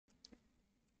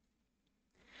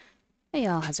Hey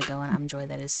y'all, how's it going? I'm Joy,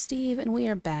 that is Steve, and we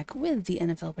are back with the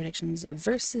NFL predictions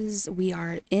versus we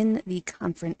are in the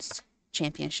conference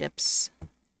championships.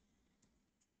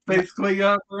 Basically,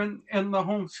 we're in the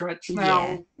home stretch Yeah,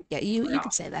 now. yeah, you Yeah.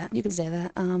 could say that. You could say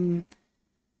that.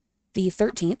 The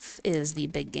 13th is the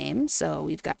big game, so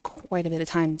we've got quite a bit of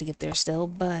time to get there still,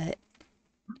 but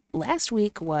last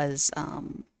week was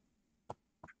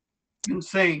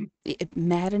Insane.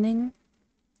 maddening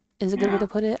is a good way Yeah, to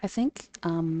put it, I think.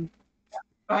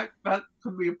 that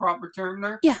could be a proper term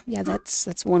there. Yeah,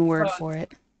 that's one Uh, word for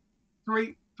it.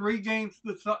 three games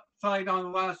decide on the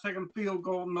last second field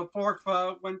goal, and the fourth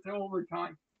went to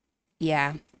overtime.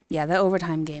 Yeah, yeah, that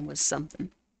overtime game was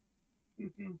something.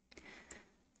 Mhm.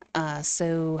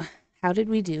 So how did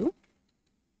we do?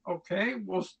 Okay,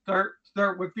 we'll start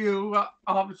with you.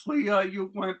 Obviously,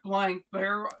 you went blank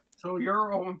there, so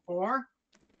you're 0-4.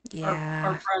 Our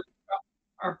Yeah. friend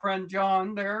our friend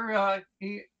John there,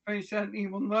 he finished at an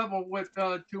even level with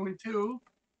 2-2.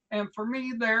 And for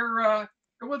me there,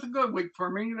 it was a good week for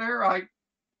me there. I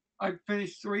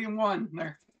finished 3-1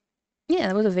 there. Yeah,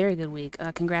 that was a very good week.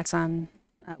 Congrats on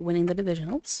winning the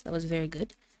divisionals. That was very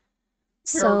good.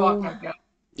 Pure luck, So, I guess.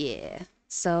 yeah.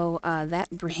 So that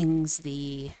brings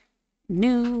the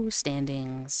new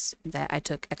standings that I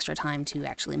took extra time to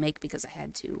actually make because I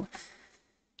had to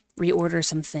reorder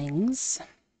some things.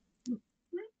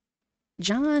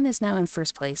 John is now in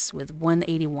first place with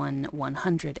 181,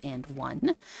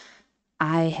 101.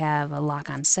 I have a lock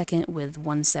on second with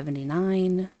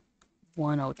 179,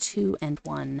 102, and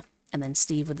 1. And then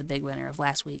Steve, with the big winner of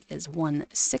last week, is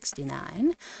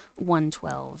 169,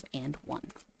 112, and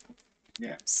 1.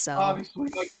 Yeah. So, Obviously,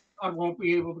 I won't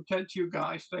be able to catch you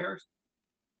guys there.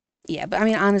 yeah, but I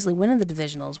mean, honestly, winning the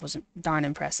divisionals was darn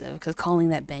impressive because calling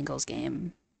that Bengals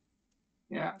game,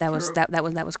 Yeah, that was true.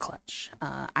 that was clutch.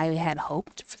 I had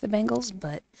hoped for the Bengals,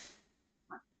 but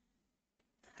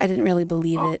I didn't really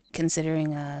believe Oh, it considering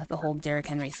the whole Derrick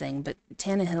Henry thing. But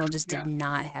Tannehill just did yeah.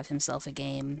 not have himself a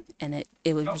game, and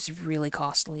it was No, really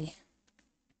costly.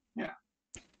 yeah.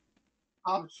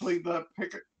 Obviously, the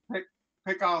pick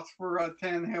pickoffs for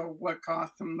Tannehill what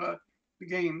cost him the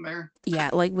game there. Yeah,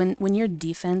 like when your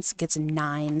defense gets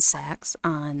 9 sacks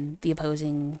on the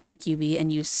opposing QB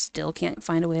and you still can't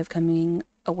find a way of coming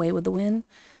away with the win,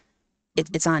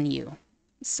 Mhm. it's on you.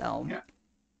 So Yeah,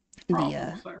 the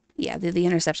problems there. yeah, the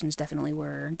interceptions definitely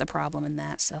were the problem in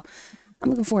that. So I'm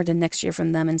looking forward to next year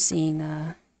from them and seeing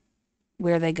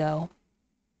where they go.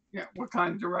 Yeah, what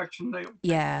kind of direction they'll take.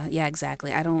 Yeah, yeah,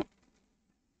 exactly. I don't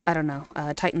know.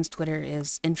 Titans Twitter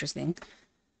is interesting,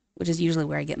 which is usually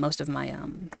where I get most of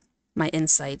my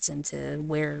insights into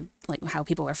where like how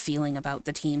people are feeling about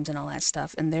the teams and all that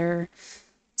stuff. And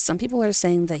some people are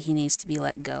saying that he needs to be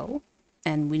let go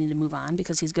and we need to move on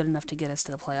because he's good enough to get us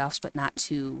to the playoffs, but not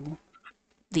to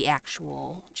the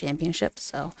actual championship.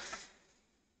 So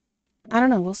I don't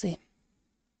know. We'll see.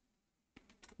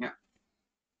 Yeah,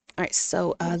 All right.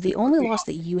 So we'll see the what only the loss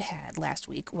that you had last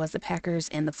week was the Packers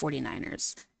and the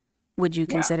 49ers. Would you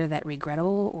yeah. consider that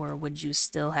regrettable or would you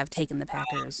still have taken the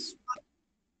Packers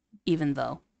even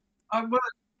though? I would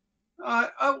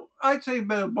I'd say a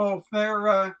bit of both there.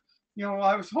 I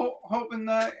was hoping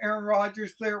that Aaron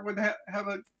Rodgers there would have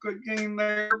a good game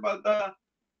there, but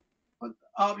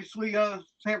obviously San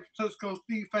Francisco's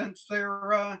defense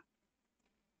there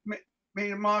ma-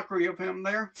 made a mockery of him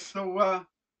there. So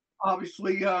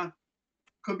obviously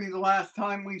could be the last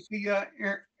time we see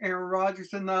Aaron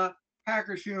Rodgers in the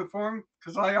Packers uniform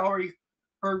because I already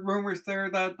heard rumors there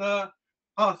that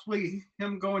possibly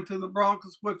him going to the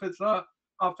Broncos with his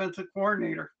offensive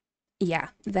coordinator. Yeah,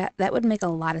 that would make a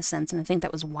lot of sense, and I think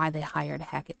that was why they hired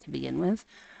Hackett to begin with.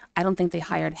 I don't think they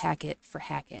hired Hackett for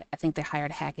Hackett. I think they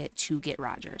hired Hackett to get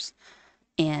Rodgers.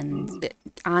 And Mm-hmm.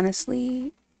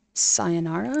 honestly,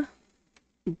 sayonara,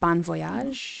 bon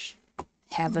Mm-hmm. voyage,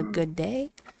 have a Mm-hmm. good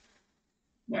day,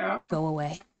 Yeah, go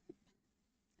away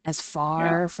as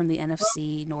yeah, far from the well,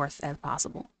 NFC North as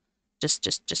possible. Just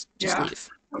yeah. leave.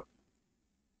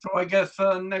 So I guess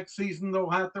next season they'll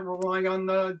have to rely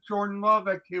on Jordan Love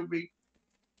at QB.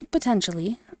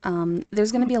 Potentially.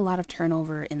 There's going to be a lot of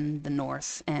turnover in the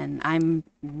North, and I'm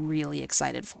really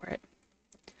excited for it.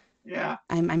 Yeah,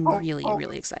 I'm hope, really, hope,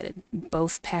 really excited.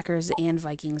 Both Packers and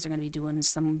Vikings are going to be doing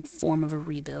some form of a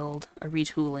rebuild, a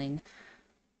retooling.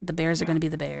 The Bears are yeah, going to be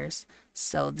the Bears.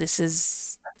 So this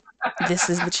is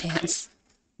the chance.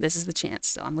 This is the chance.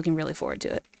 So I'm looking really forward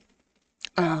to it.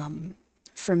 yeah, Um,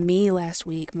 for me last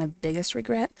week, my biggest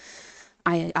regret,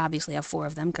 I obviously have four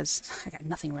of them because I got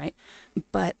nothing right.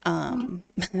 But mhm,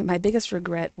 my biggest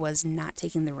regret was not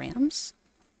taking the Rams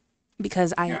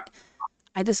because I yeah,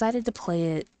 I decided to play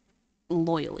it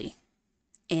loyally.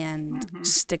 and Mm-hmm.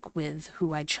 stick with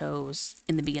who I chose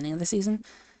in the beginning of the season.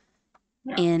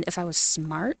 Yeah. And if I was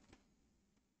smart,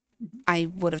 Mm-hmm. I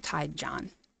would have tied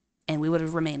John and we would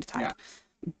have remained Yeah. tied.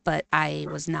 But I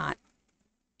True. was not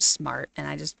smart and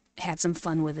I just had some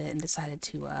fun with it and decided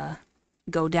to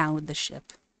go down with the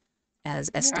ship,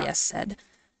 as Yeah. SDS said.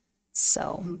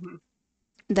 So Mm-hmm.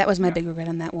 that was my Yeah. big regret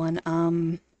on that one.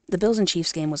 The Bills and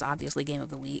Chiefs game was obviously game of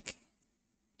the week.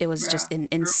 It was Yeah. just True.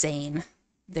 insane,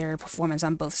 their performance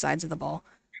on both sides of the ball.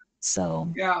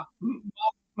 So Yeah.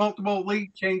 Multiple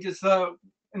lead changes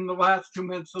in the last 2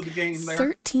 minutes of the game there.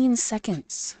 13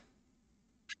 seconds.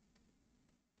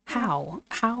 Yeah.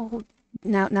 How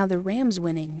now the Rams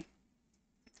winning,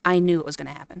 I knew it was going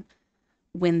to happen.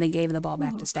 When they gave the ball back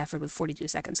Mm-hmm. to Stafford with 42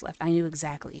 seconds left, I knew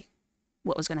exactly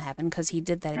what was going to happen because he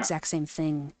did that Yeah. exact same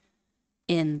thing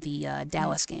in the Mm-hmm.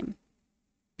 Dallas game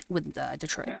with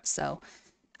Detroit. Yeah. So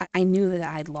I knew that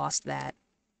I'd lost that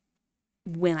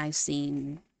when I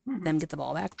seen Mm-hmm. them get the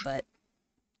ball back, but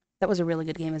that was a really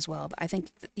good game as well. But I think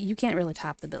you can't really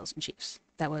top the Bills and Chiefs.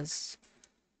 That was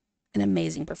an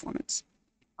amazing performance.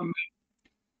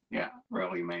 Yeah.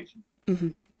 Really amazing. Mm-hmm.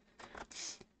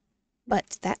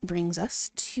 But that brings us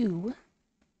to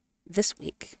this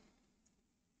week.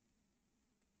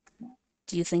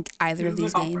 Do you think either of To the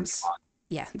these conference games, spot.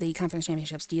 yeah, the conference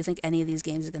championships, do you think any of these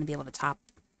games is going to be able to top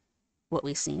what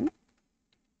we've seen?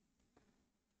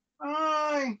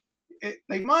 I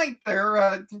they might.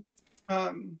 They're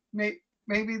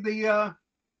maybe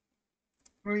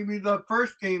the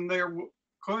first game there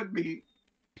could be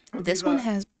could be This one the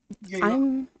has. game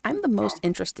of I'm the the most conference.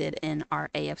 interested in our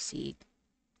AFC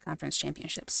conference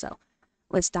championships. So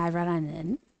let's dive right on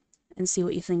in and see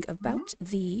what you think Mm-hmm. about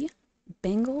the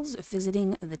Bengals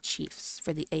visiting the Chiefs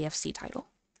for the AFC title.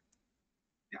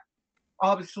 Yeah.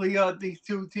 Obviously, these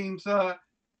two teams are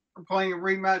playing a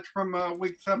rematch from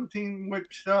Week 17,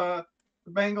 which the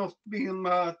Bengals beat them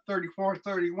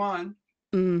 34-31.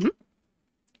 Mm-hmm.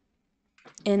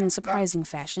 In That, surprising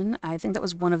fashion, I think that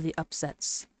was one of the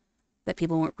upsets that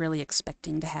people weren't really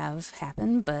expecting to have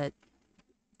happen, but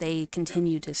they yeah,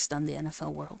 continue to stun the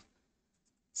NFL world.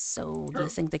 So, do you true,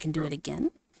 think they can do true. it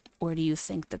again? Or do you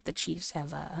think that the Chiefs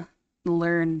have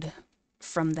learned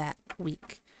from that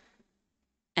week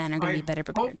and are going to be I better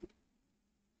hope, prepared?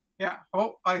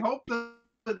 I hope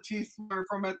the Chiefs learn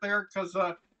from it there because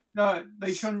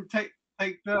they shouldn't take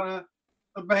the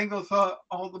Bengals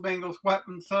all the Bengals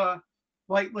weapons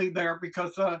lightly there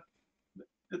because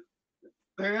it,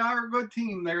 they are a good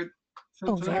team there,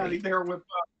 Oh, Cincinnati very. there with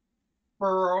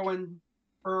Burrow and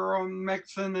Burrow and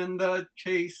Mixon and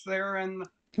Chase there, and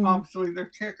Mm-hmm. obviously their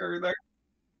kicker there.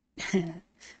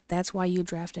 That's why you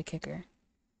draft a kicker.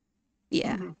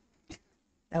 Yeah, Mm-hmm.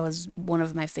 that was one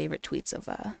of my favorite tweets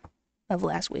of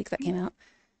last week that came out.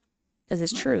 Because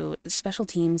it's Yeah. true, special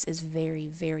teams is very,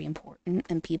 very important,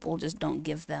 and people just don't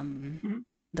give them Mm-hmm.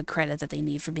 the credit that they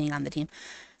need for being on the team.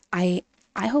 I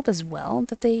I hope as well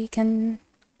that they can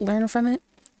learn from it.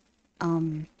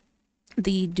 Um,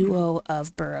 the Mm-hmm. duo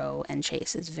of Burrow and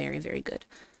Chase is very, very good,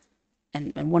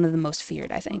 and one of the most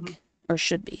feared, I Mm-hmm. think, or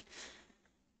should be.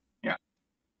 Yeah,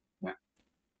 yeah.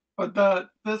 But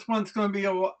this one's going to be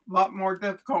a lot more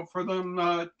difficult for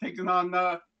them taking on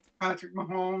Patrick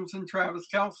Mahomes and Travis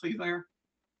Kelsey there.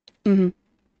 Mm-hmm.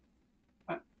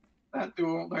 That, that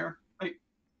duo there. They,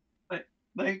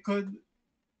 they could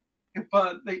if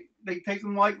they take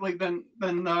them lightly, then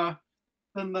the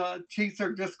Chiefs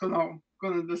are just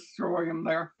gonna destroy them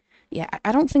there. Yeah,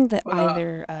 I don't think that But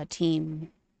either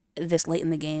team this late in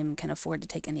the game can afford to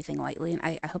take anything lightly, and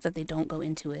I hope that they don't go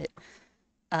into it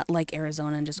like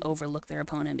Arizona and just overlook their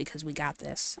opponent because we got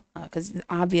this. Because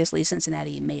obviously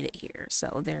Cincinnati made it here,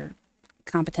 so they're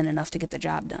competent enough to get the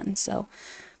job done. So,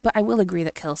 but I will agree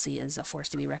that Kelsey is a force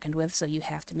to be reckoned with. So you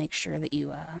have to make sure that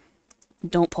you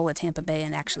don't pull a Tampa Bay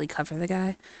and actually cover the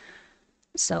guy.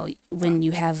 So yeah, when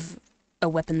you have a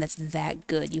weapon that's that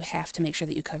good, you have to make sure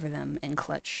that you cover them in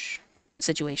clutch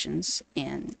situations,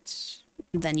 and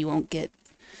then you won't get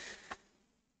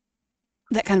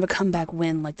that kind of a comeback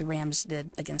win like the Rams did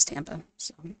against Tampa.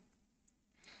 So, true,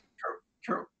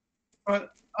 true.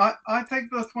 But I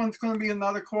think this one's going to be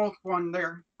another close one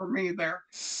there for me there.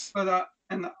 But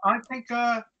and I think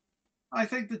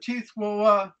the Chiefs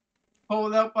will pull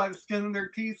it out by the skin of their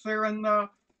teeth there and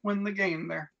win the game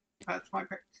there. That's my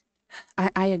pick.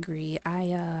 I agree.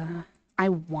 I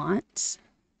want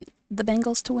the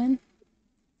Bengals to win,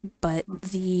 but Mm-hmm.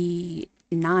 the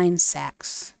 9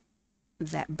 sacks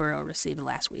that Burrow received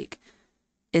last week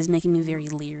is making me Mm-hmm. very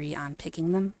leery on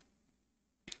picking them.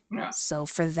 Yeah. So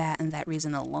for that and that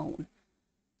reason alone,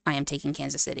 I am taking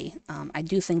Kansas City. I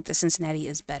do think that Cincinnati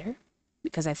is better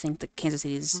because I think that Kansas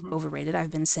City is Mm-hmm. overrated.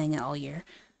 I've been saying it all year,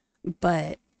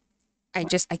 but I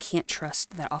can't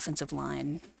trust that offensive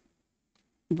line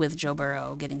with Joe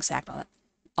Burrow getting sacked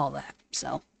all that.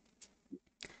 So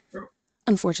True.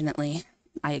 unfortunately,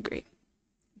 I agree,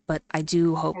 but I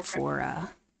do hope Okay. for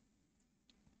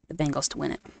the Bengals to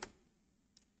win it.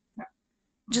 Yeah.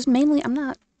 Just mainly, I'm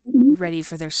not ready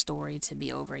for their story to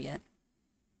be over yet.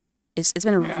 It's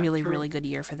been a Yeah. really True. really good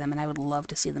year for them, and I would love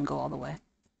to see them go all the way.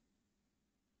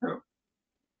 True.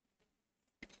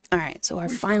 All right, so our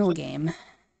We shall final see. game,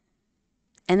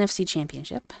 NFC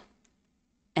Championship,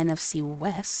 NFC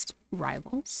West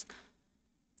rivals.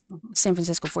 Mm-hmm. San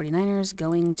Francisco 49ers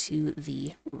going to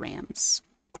the Rams.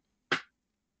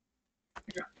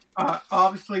 Yeah.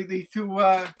 Obviously, these two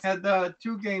had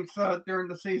two games during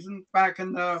the season. Back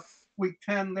in week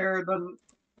 10, there the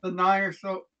Niners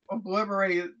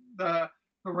obliterated the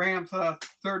Rams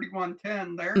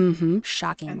 31-10 there, Mm-hmm.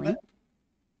 and then Shockingly.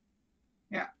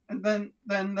 yeah, and then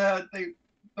the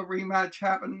rematch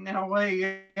happened in LA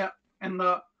in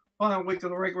the final week of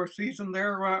the regular season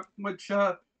there, which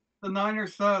the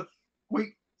Niners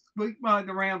squeaked by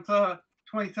the Rams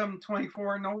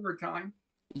 27-24 in overtime.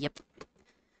 Yep.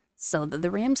 So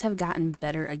the Rams have gotten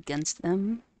better against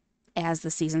them as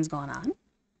the season's gone on.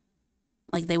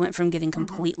 Like they went from getting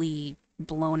Mm-hmm. completely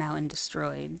blown out and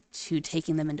destroyed to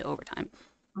taking them into overtime.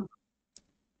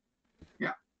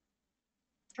 Yeah,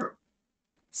 true.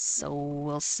 So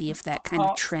we'll see if that kind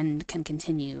of Uh, trend can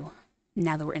continue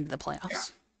now that we're into the yeah,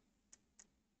 playoffs.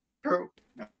 true.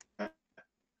 Uh,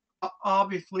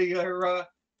 Obviously, for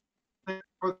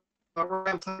the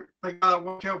Rams, they gotta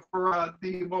watch out for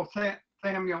Debo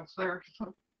Samuels there,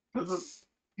 because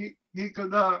he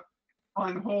could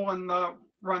find a hole and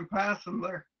run past him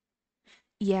there.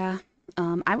 Yeah,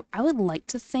 I would like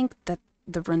to think that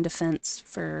the run defense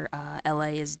for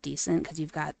LA is decent because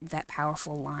you've got that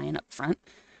powerful line up front.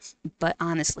 But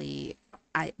honestly,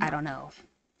 I Yeah, don't know.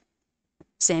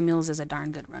 Samuels is a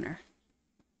darn good runner.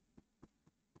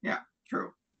 yeah,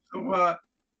 true. So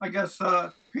I guess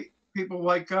people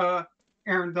like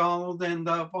Aaron Donald and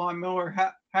Von Miller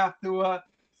have to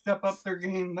step up their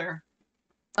game there.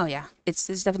 Oh yeah, it's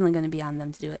definitely going to be on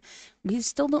them to do it. We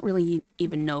still don't really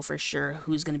even know for sure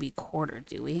who's going to be quarter,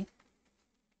 do we?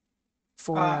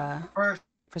 For Uh, uh first,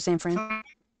 for San Fran?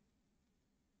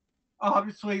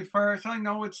 obviously, first I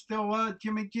know it's still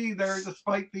Jimmy G there,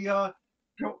 despite the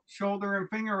shoulder and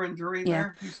finger injury Yeah,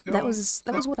 there. He's that still was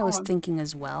what I was going. thinking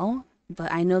as well.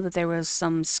 But I know that there was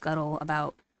some scuttle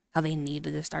about how they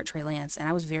needed to start Trey Lance, and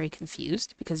I was very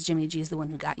confused because Jimmy G is the one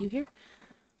who got you here.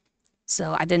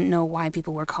 So I didn't know why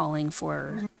people were calling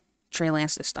for Trey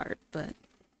Lance to start, but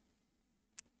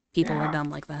people are Yeah, dumb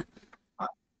like that. uh,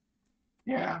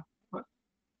 yeah, but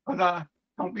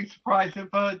don't be surprised if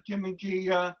Jimmy G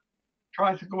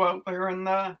tries to go out there and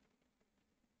have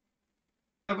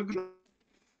a good year.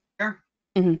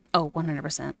 Mm-hmm. Oh,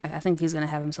 100%. I think he's going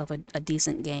to have himself a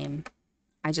decent game.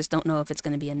 I just don't know if it's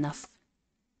going to be enough.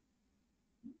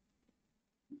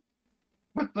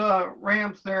 With the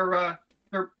Rams, they're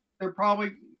they're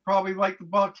probably like the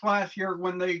Bucks last year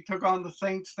when they took on the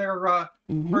Saints. Their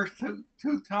Mm-hmm. first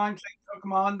two times they took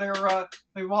them on,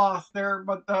 they lost there,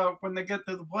 but when they get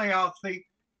to the playoffs,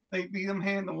 they beat them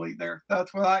handily there.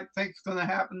 That's what I think is going to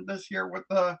happen this year with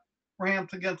the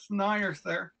Rams against the Niners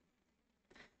there.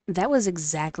 That was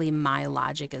exactly my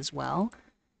logic as well,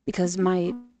 because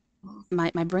my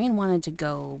brain wanted to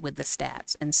go with the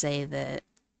stats and say that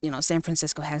San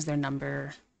Francisco has their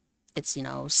number. It's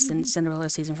Cinderella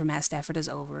season for Matt Stafford is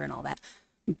over and all that.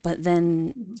 But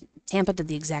then Tampa did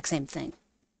the exact same thing.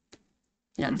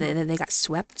 They got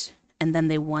swept and then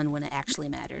they won when it actually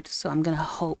mattered. So I'm gonna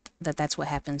hope that that's what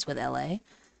happens with LA.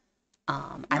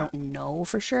 I Yeah, don't know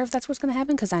for sure if that's what's gonna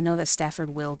happen because I know that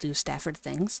Stafford will do Stafford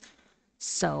things.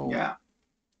 So yeah,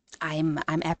 I'm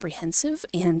apprehensive,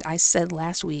 and I said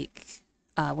last week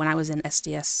when I was in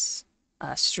SDS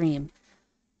stream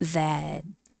that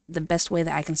the best way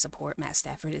that I can support Matt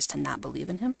Stafford is to not believe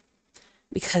in him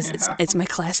because yeah, it's my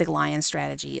classic lion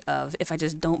strategy of if I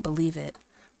just don't believe it,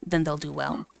 then they'll do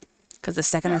well. Because the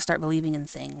second I yeah, start believing in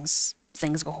things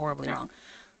go horribly yeah. wrong.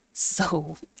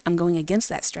 So I'm going against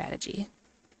that strategy,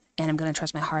 and I'm going to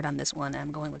trust my heart on this one. And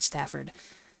I'm going with Stafford,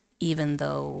 even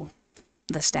though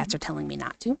the stats are telling me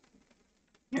not to.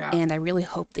 Yeah. And I really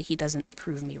hope that he doesn't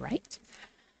prove me right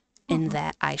and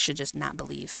that I should just not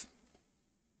believe.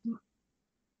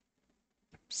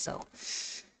 So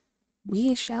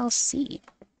we shall see.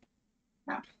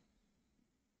 Yeah.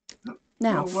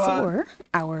 Now, So, for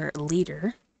our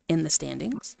leader in the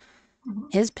standings,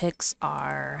 his picks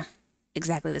are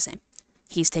exactly the same.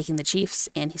 He's taking the Chiefs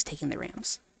and he's taking the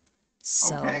Rams.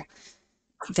 Okay.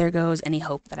 So there goes any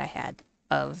hope that I had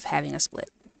of having a split.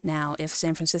 Now, if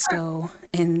San Francisco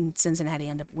and Cincinnati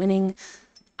end up winning,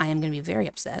 I am going to be very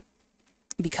upset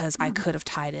because I Mhm. could have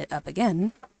tied it up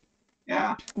again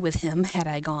Yeah. with him had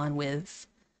I gone with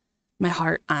my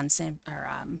heart on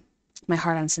my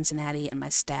heart on Cincinnati and my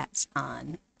stats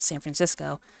on San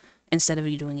Francisco instead of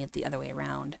you doing it the other way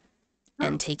around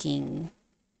and True. taking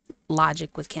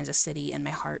logic with Kansas City and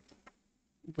my heart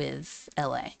with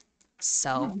LA.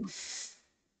 So Mhm.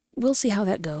 we'll see how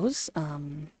that goes.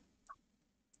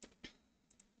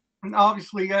 And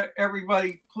obviously,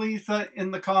 everybody, please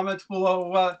in the comments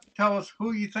below tell us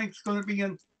who you think is going to be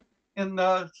in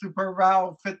the Super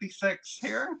Bowl 56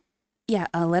 here. Yeah,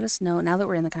 let us know. Now that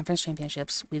we're in the conference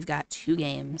championships, we've got 2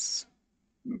 games,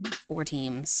 Mhm. 4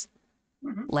 teams,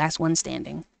 Mhm. last one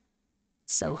standing.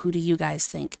 So who do you guys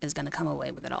think is going to come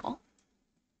away with it all?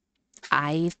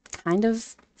 I kind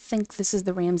of think this is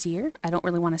the Rams' year. I don't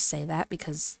really want to say that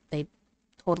because they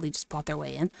totally just bought their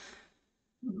way in.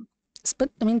 Mhm.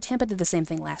 But I mean, Tampa did the same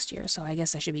thing last year, so I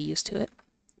guess I should be used to it.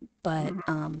 But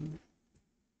Mhm.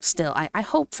 still, I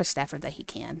hope for Stafford that he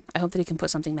can. I hope that he can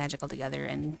put something magical together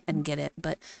and get it.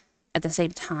 But at the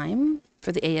same time,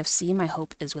 for the AFC, my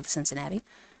hope is with Cincinnati.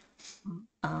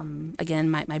 Mhm.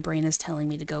 Again, my brain is telling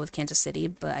me to go with Kansas City,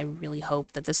 but I really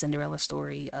hope that the Cinderella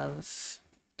story of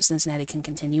Cincinnati can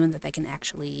continue and that they can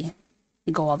actually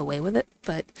go all the way with it.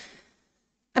 But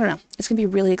I don't know. It's going to be a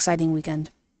really exciting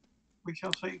weekend. We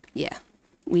shall see. Yeah,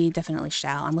 we definitely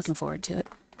shall. I'm looking forward to it.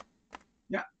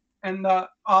 Yeah. And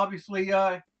obviously,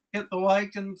 hit the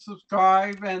like and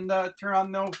subscribe and turn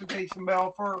on the notification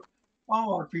bell for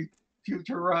all our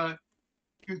future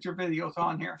future videos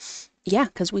on here. Yeah,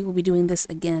 because we will be doing this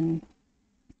again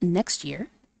next year.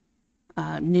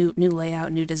 New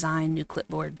layout, new design, new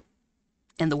clipboard,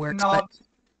 and the And works. But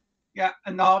yeah,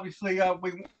 and obviously,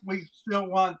 we still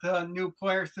want new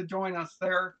players to join us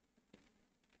there.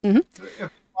 mm-hmm. If you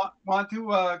want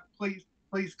to,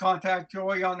 please contact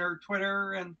Joy on her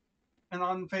Twitter and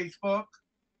on Facebook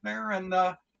there, and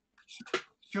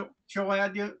she'll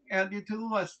add you to the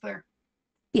list there.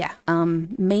 Yeah,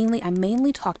 mainly I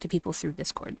mainly talk to people through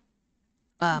Discord.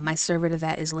 Mhm. My server to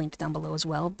that is linked down below as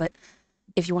well. But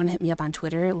if you want to hit me up on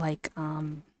Twitter, like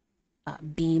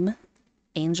Beam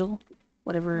Angel,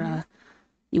 whatever Mhm.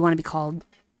 you want to be called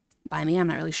by me, I'm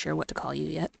not really sure what to call you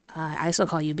yet. I still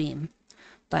call you Beam,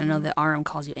 but I know Mhm. that RM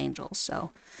calls you Angel.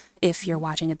 So if you're Mhm.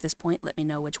 watching at this point, let me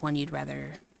know which one you'd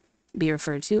rather be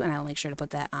referred to, and I'll make sure to put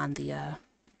that on the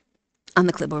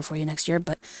clipboard for you next year.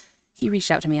 But he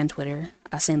reached out to me on Twitter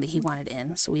saying that he wanted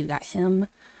in. So we've got him,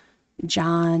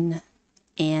 John,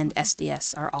 and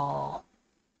SDS are all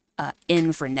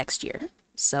in for next year.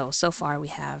 So far we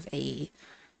have a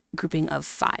grouping of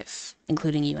 5,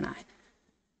 including you and I.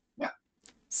 Yeah.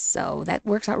 So that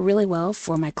works out really well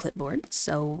for my clipboard.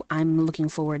 So I'm looking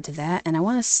forward to that. And I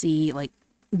want to see, like,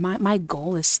 my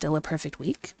goal is still a perfect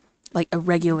week, like a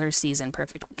regular season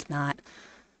perfect week, not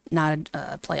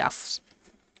a playoffs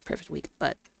perfect week.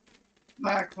 But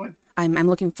Exactly. I'm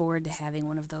looking forward to having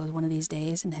one of those one of these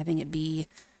days and having it be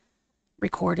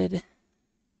recorded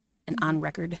and Mhm. on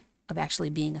record of actually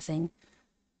being a thing.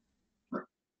 Sure.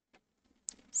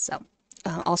 So,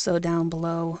 also down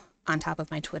below on top of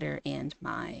my Twitter and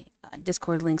my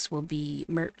Discord links will be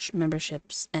merch,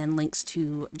 memberships, and links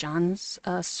to John's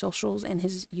socials and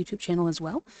his YouTube channel as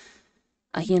well.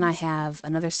 He and Mhm. I have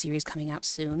another series coming out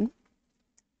soon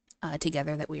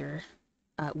together that we're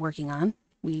working on.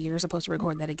 We are supposed to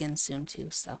record that again soon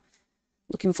too. So,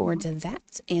 looking forward Mhm. to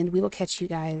that. And we will catch you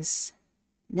guys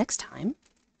next time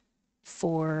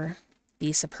for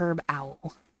the Superb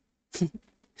Owl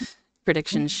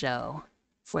prediction show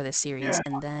for this series. Yeah.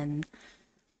 And then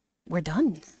we're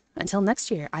done until next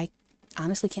year. I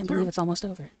honestly can't believe True. it's almost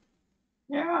over.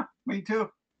 Yeah. Me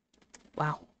too.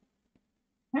 Wow.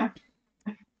 Yeah.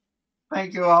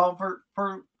 Thank you all for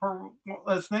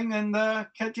listening, and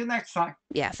catch you next time.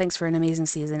 Yeah, thanks for an amazing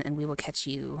season, and we will catch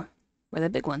you for the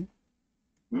big one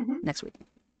Mm-hmm. next week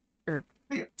or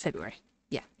See ya. February.